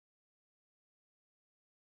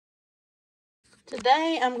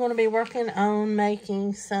Today I'm going to be working on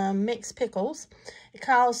making some mixed pickles. It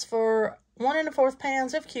calls for 1 1/4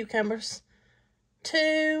 pounds of cucumbers,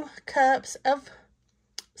 2 cups of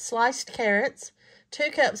sliced carrots,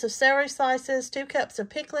 2 cups of celery slices, 2 cups of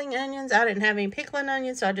pickling onions. I didn't have any pickling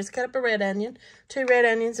onions, so I just cut up a red onion. 2 red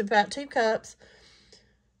onions, about 2 cups.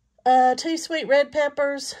 2 sweet red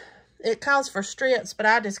peppers. It calls for strips, but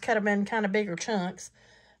I just cut them in kind of bigger chunks.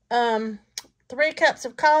 3 cups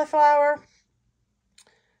of cauliflower.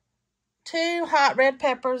 2 hot red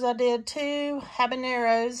peppers. I did 2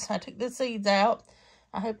 habaneros. I took the seeds out.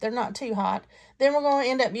 I hope they're not too hot. Then we're going to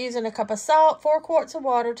end up using a cup of salt, 4 quarts of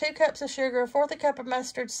water, 2 cups of sugar, 1/4 cup of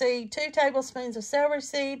mustard seed, 2 tablespoons of celery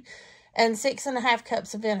seed, and 6 1/2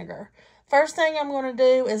 cups of vinegar. First thing I'm going to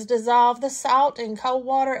do is dissolve the salt in cold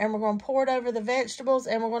water, and we're going to pour it over the vegetables,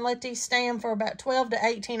 and we're going to let these stand for about 12 to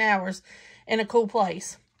 18 hours in a cool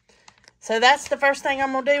place. So that's the first thing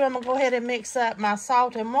I'm going to do. I'm going to go ahead and mix up my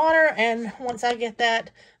salt and water, and once I get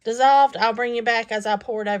that dissolved, I'll bring you back as I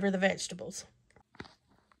pour it over the vegetables.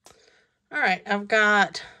 All right, I've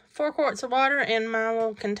got 4 quarts of water in my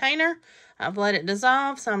little container. I've let it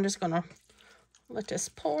dissolve, so I'm just going to let this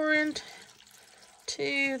pour into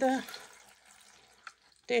the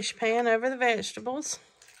dish pan over the vegetables.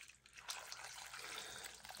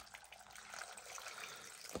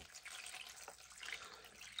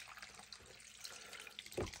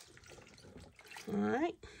 All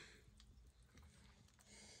right.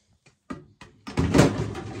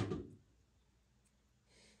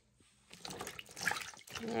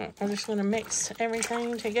 All right, I'm just going to mix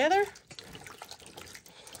everything together.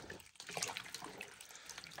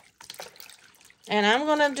 And I'm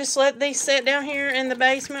going to just let these sit down here in the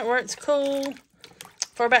basement where it's cool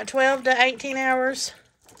for about 12 to 18 hours.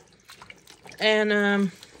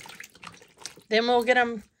 And then we'll get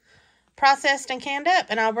them processed and canned up,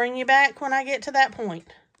 and I'll bring you back when I get to that point.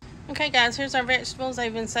 Okay guys, here's our vegetables.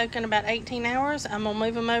 They've been soaking about 18 hours. I'm going to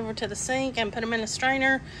move them over to the sink and put them in a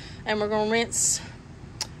strainer, and we're going to rinse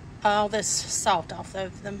all this salt off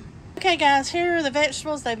of them. Okay guys, here are the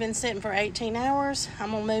vegetables. They've been sitting for 18 hours.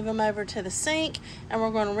 I'm going to move them over to the sink, and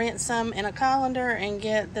we're going to rinse them in a colander and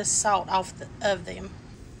get the salt off of them.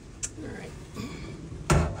 All right.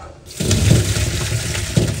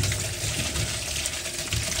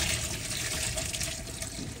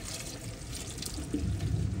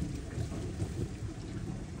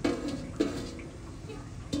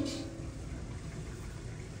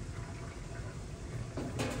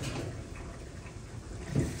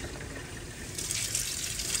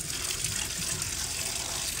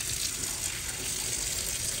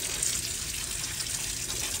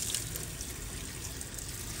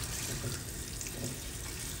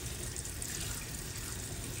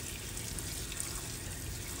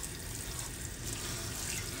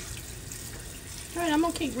 All right, I'm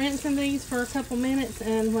going to keep rinsing these for a couple minutes,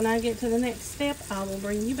 and when I get to the next step, I will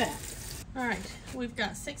bring you back. All right, we've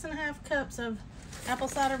got 6 1/2 cups of apple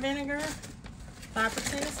cider vinegar,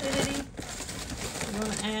 5% acidity. We're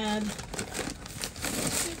going to add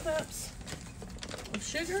 2 cups of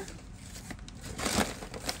sugar.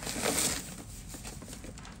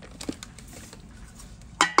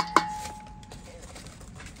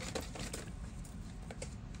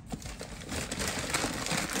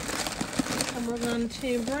 We're going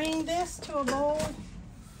to bring this to a boil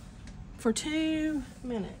for 2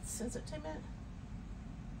 minutes. Is it 2 minutes?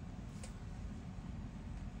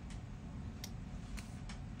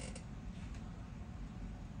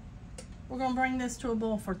 We're going to bring this to a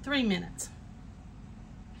boil for 3 minutes.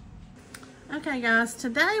 Okay guys,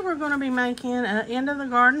 today we're going to be making an end of the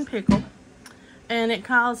garden pickle, and it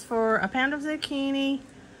calls for 1 pound of zucchini,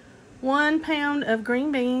 1 pound of green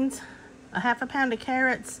beans, 1/2 pound of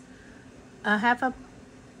carrots, 1/2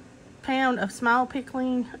 pound of small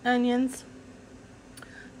pickling onions,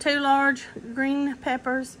 2 large green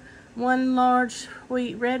peppers, 1 large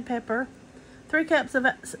sweet red pepper, 3 cups of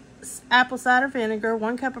apple cider vinegar,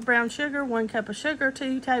 1 cup of brown sugar, 1 cup of sugar,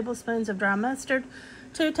 2 tablespoons of dry mustard,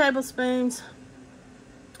 2 tablespoons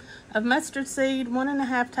of mustard seed, 1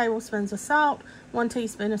 1/2 tablespoons of salt, 1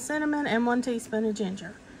 teaspoon of cinnamon, and 1 teaspoon of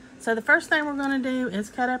ginger. So the first thing we're going to do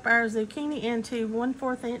is cut up our zucchini into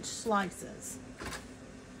 1/4 inch slices.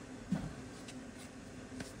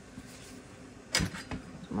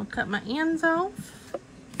 I'm going to cut my ends off.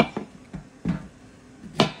 I'll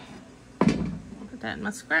put that in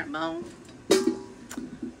my scrap bowl.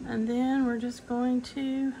 And then we're just going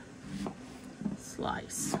to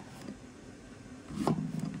slice.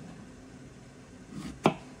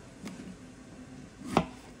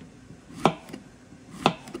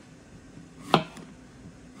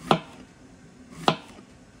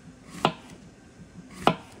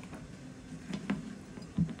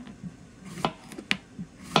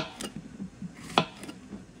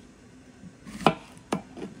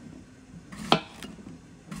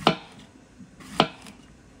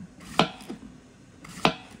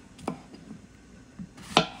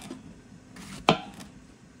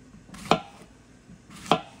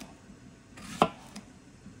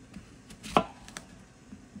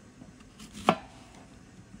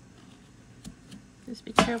 Just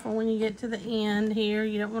be careful when you get to the end here.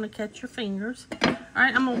 You don't want to cut your fingers. All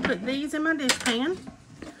right, I'm gonna put these in my dish pan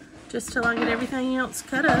just till I get everything else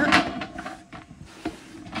cut up.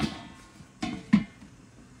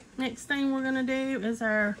 Next thing we're gonna do is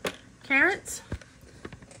our carrots.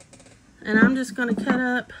 And I'm just gonna cut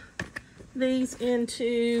up these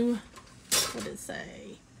into, what did it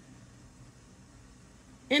say?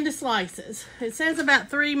 Into slices. It says about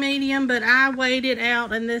 3 medium, but I weighed it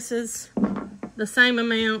out and this is the same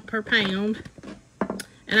amount per pound.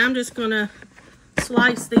 And I'm just gonna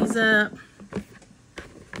slice these up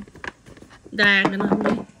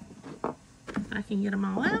diagonally. I can get them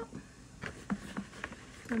all out.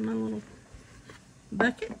 In my little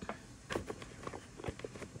bucket.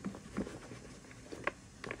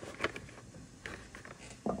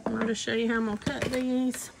 I'll just show you how I'm gonna cut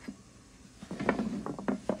these.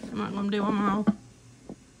 I'm not gonna do them all.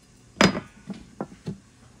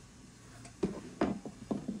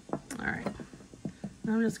 Alright.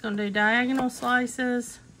 I'm just gonna do diagonal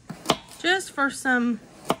slices just for some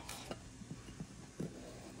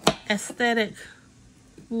aesthetic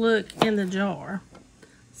look in the jar.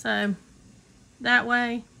 So that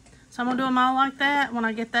way, so I'm gonna do them all like that. When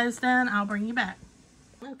I get those done, I'll bring you back.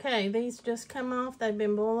 Okay, these just come off. They've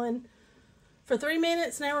been boiling for 3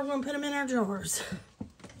 minutes. Now we're gonna put them in our jars.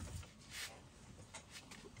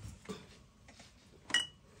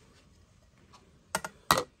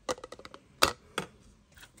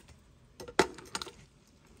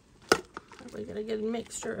 We got a good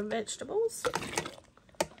mixture of vegetables.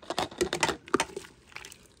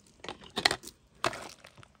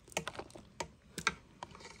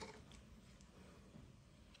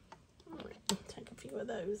 Take a few of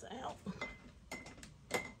those out.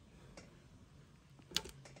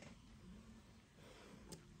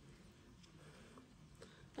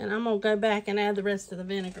 And I'm gonna go back and add the rest of the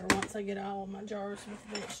vinegar once I get all of my jars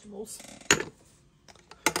with vegetables.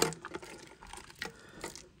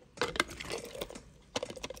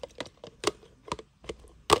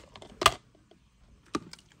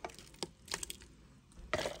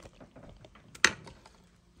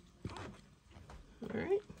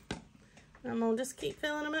 Alright, I'm gonna just keep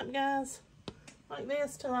filling them up, guys, like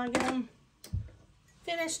this till I get them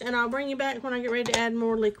finished, and I'll bring you back when I get ready to add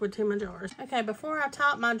more liquid to my jars. Okay, before I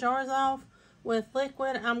top my jars off with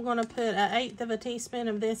liquid, I'm gonna put 1/8 of a teaspoon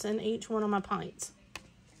of this in each one of my pints.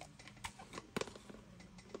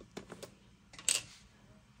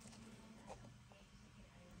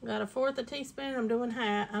 Got 1/4 a teaspoon. I'm doing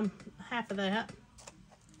half of that,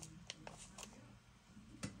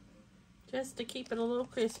 just to keep it a little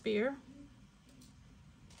crispier.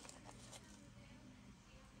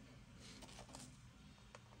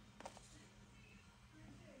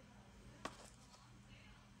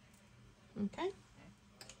 Okay.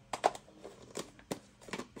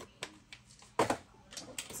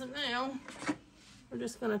 So now we're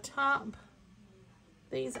just going to top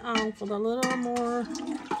these off with a little more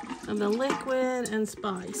of the liquid and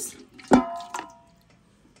spice.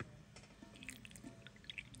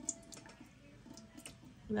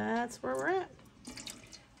 That's where we're at.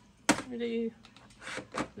 We do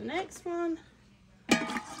the next one. Get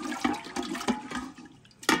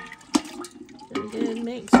a good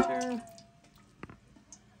mixture.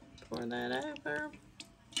 Pour that over.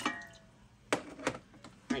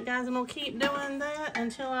 Alright guys, I'm going to keep doing that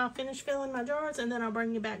until I finish filling my jars, and then I'll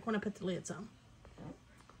bring you back when I put the lids on.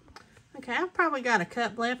 Okay, I've probably got a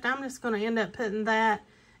cup left. I'm just going to end up putting that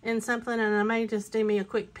in something, and I may just do me a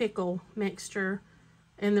quick pickle mixture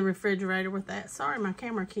in the refrigerator with that. Sorry, my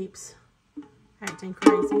camera keeps acting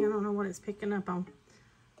crazy. I don't know what it's picking up on.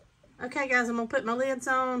 Okay guys, I'm going to put my lids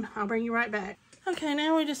on. I'll bring you right back. Okay,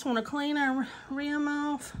 now we just want to clean our rim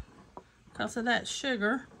off because of that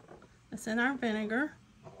sugar that's in our vinegar.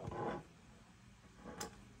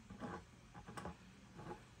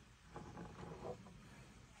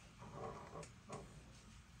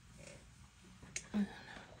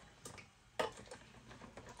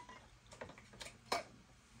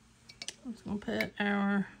 I'm just going to put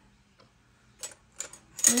our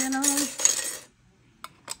lid on.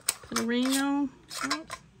 Put a ring on.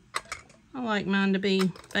 I like mine to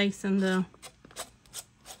be facing the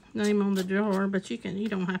name on the jar, but you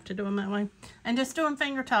don't have to do them that way. And just do them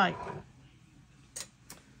finger tight.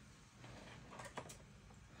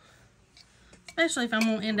 Especially if I'm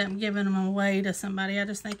going to end up giving them away to somebody. I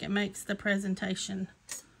just think it makes the presentation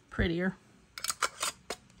prettier.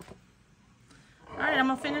 Alright, I'm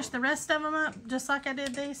going to finish the rest of them up just like I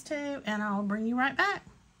did these two, and I'll bring you right back.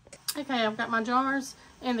 Okay, I've got my jars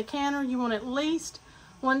in the canner. You want at least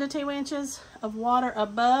 1 to 2 inches of water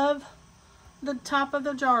above the top of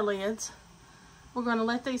the jar lids. We're going to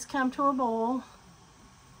let these come to a boil.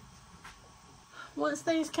 Once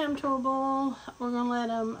these come to a boil, we're going to let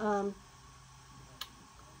them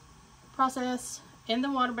process in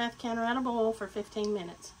the water bath counter at a boil for 15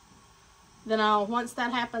 minutes. Then once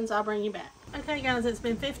that happens, I'll bring you back. Okay guys, it's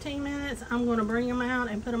been 15 minutes. I'm going to bring them out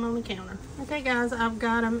and put them on the counter. Okay guys, I've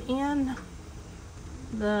got them in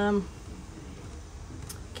the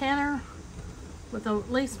counter with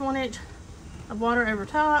at least 1 inch of water over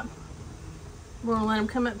top. We're going to let them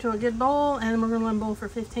come up to a good boil, and we're going to let them boil for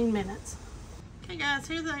 15 minutes. Okay guys,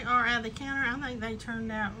 here they are out of the counter. I think they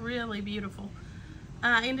turned out really beautiful.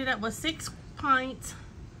 I ended up with 6 pints.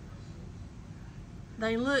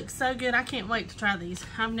 They look so good. I can't wait to try these.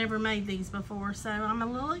 I've never made these before, so I'm a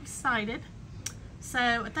little excited.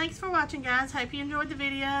 So thanks for watching guys. Hope you enjoyed the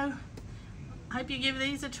video. Hope you give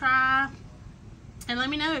these a try. And let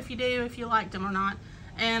me know if you do, if you liked them or not.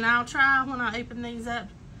 And I'll try when I open these up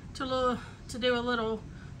to do a little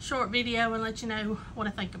short video and let you know what I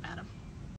think about them.